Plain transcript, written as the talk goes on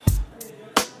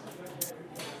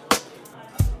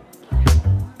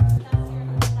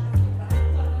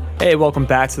Hey, welcome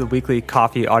back to the Weekly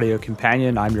Coffee Audio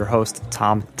Companion. I'm your host,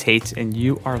 Tom Tate, and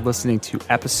you are listening to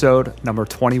episode number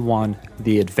 21,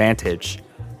 The Advantage.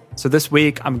 So this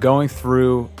week, I'm going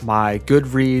through my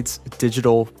Goodreads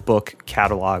digital book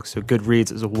catalog. So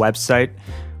Goodreads is a website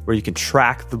where you can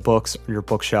track the books on your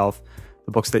bookshelf,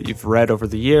 the books that you've read over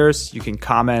the years. You can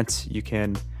comment, you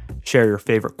can share your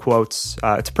favorite quotes.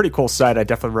 It's a pretty cool site. I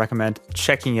definitely recommend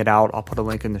checking it out. I'll put a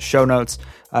link in the show notes.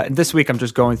 And this week, I'm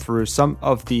just going through some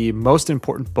of the most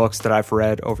important books that I've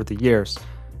read over the years.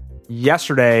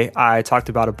 Yesterday, I talked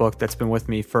about a book that's been with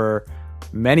me for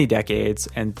many decades,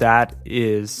 and that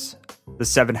is The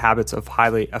 7 Habits of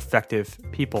Highly Effective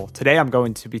People. Today, I'm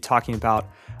going to be talking about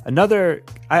another,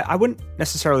 I wouldn't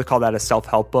necessarily call that a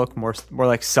self-help book, more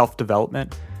like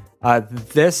self-development.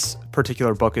 This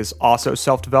particular book is also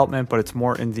self-development, but it's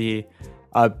more in the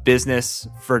business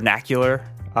vernacular,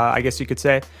 I guess you could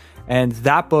say. And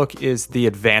that book is The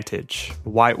Advantage: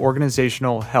 Why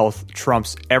Organizational Health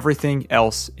Trumps Everything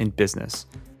Else in Business.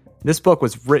 This book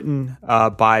was written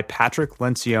by Patrick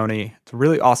Lencioni. It's a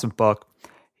really awesome book.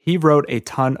 He wrote a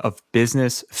ton of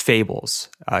business fables.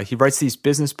 He writes these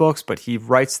business books, but he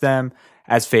writes them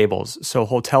as fables. So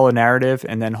he'll tell a narrative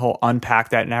and then he'll unpack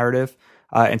that narrative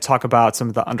and talk about some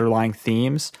of the underlying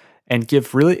themes and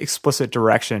give really explicit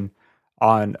direction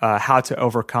on how to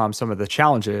overcome some of the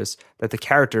challenges that the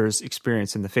characters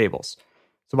experience in the fables.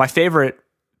 So my favorite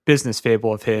business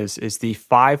fable of his is the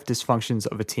 5 dysfunctions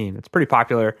of a team. It's pretty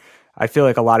popular. I feel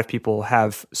like a lot of people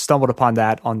have stumbled upon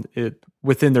that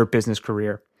within their business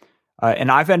career. And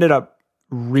I've ended up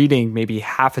reading maybe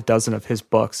half a dozen of his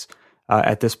books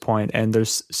at this point, and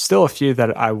there's still a few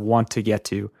that I want to get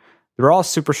to. They're all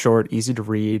super short, easy to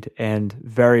read, and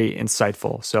very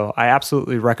insightful. So I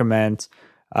absolutely recommend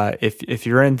if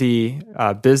you're in the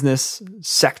business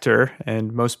sector,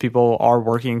 and most people are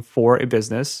working for a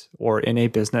business or in a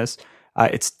business,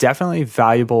 it's definitely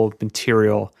valuable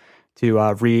material to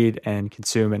read and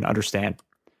consume and understand.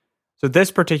 So this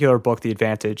particular book, The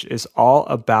Advantage, is all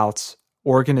about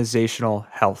organizational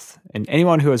health. And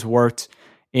anyone who has worked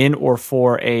in or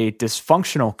for a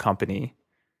dysfunctional company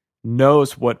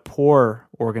knows what poor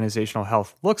organizational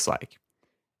health looks like.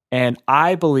 And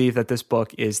I believe that this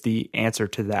book is the answer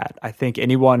to that. I think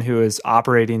anyone who is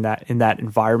operating in that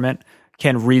environment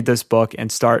can read this book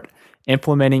and start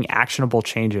implementing actionable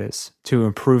changes to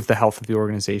improve the health of the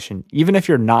organization, even if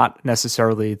you're not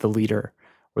necessarily the leader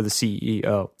or the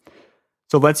CEO.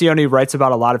 So Lencioni writes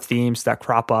about a lot of themes that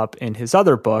crop up in his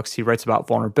other books. He writes about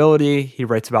vulnerability. He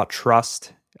writes about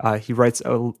trust. He writes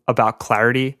about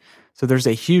clarity. So there's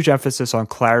a huge emphasis on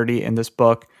clarity in this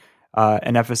book,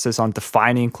 an emphasis on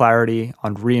defining clarity,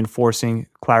 on reinforcing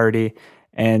clarity.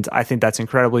 And I think that's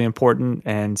incredibly important.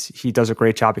 And he does a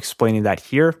great job explaining that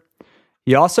here.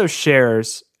 He also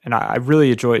shares, and I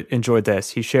really enjoyed this,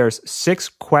 he shares 6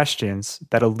 questions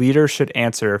that a leader should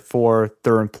answer for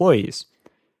their employees.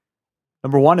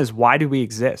 Number 1 is, why do we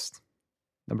exist?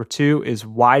 Number 2 is,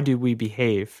 why do we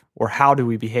behave, or how do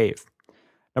we behave?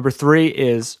 Number 3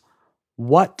 is,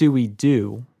 what do we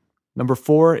do? Number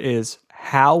 4 is,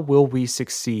 how will we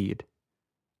succeed?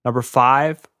 Number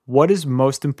 5, what is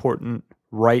most important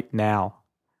right now?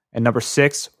 And number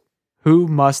 6, who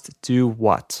must do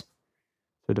what?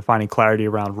 So defining clarity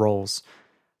around roles.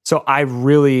 So I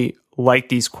really like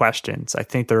these questions. I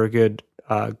think they're a good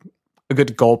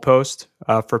goalpost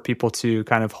for people to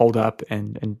kind of hold up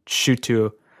and shoot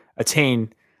to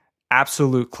attain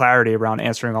absolute clarity around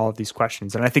answering all of these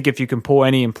questions. And I think if you can pull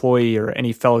any employee or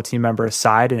any fellow team member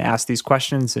aside and ask these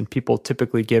questions, and people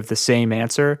typically give the same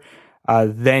answer,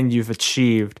 then you've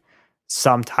achieved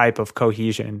some type of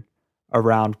cohesion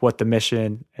around what the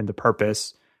mission and the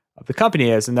purpose of the company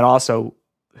is, and then also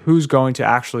who's going to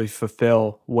actually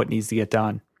fulfill what needs to get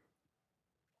done.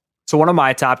 So one of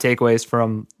my top takeaways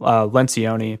from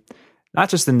Lencioni, not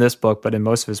just in this book, but in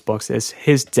most of his books, is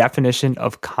his definition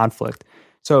of conflict.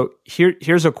 So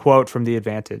here's a quote from The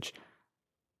Advantage.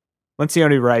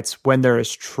 Lencioni writes, "When there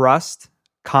is trust,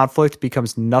 conflict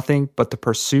becomes nothing but the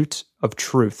pursuit of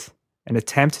truth, an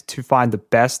attempt to find the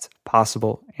best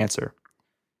possible answer."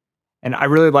 And I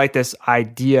really like this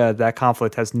idea that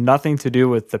conflict has nothing to do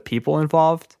with the people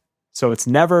involved. So it's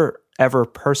never, ever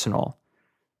personal,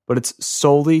 but it's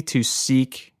solely to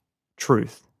seek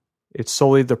truth. It's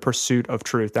solely the pursuit of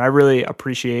truth. And I really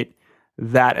appreciate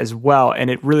that as well.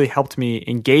 And it really helped me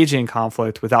engage in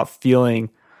conflict without feeling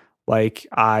like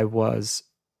I was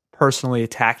personally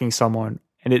attacking someone.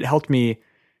 And it helped me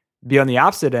be on the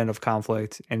opposite end of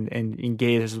conflict and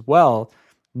engage as well,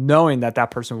 knowing that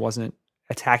that person wasn't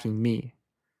attacking me.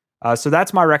 So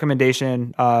that's my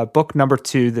recommendation. Book number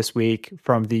 2 this week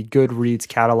from the Goodreads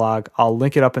catalog. I'll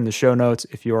link it up in the show notes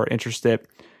if you are interested.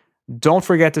 Don't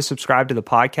forget to subscribe to the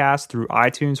podcast through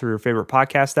iTunes or your favorite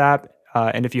podcast app.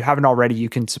 And if you haven't already, you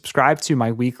can subscribe to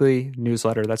my weekly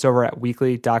newsletter. That's over at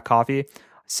weekly.coffee.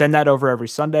 Send that over every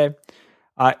Sunday.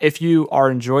 If you are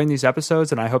enjoying these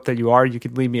episodes, and I hope that you are, you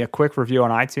can leave me a quick review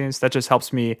on iTunes. That just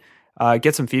helps me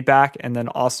get some feedback and then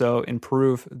also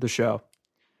improve the show.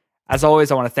 As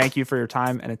always, I want to thank you for your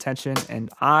time and attention, and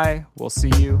I will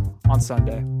see you on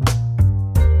Sunday.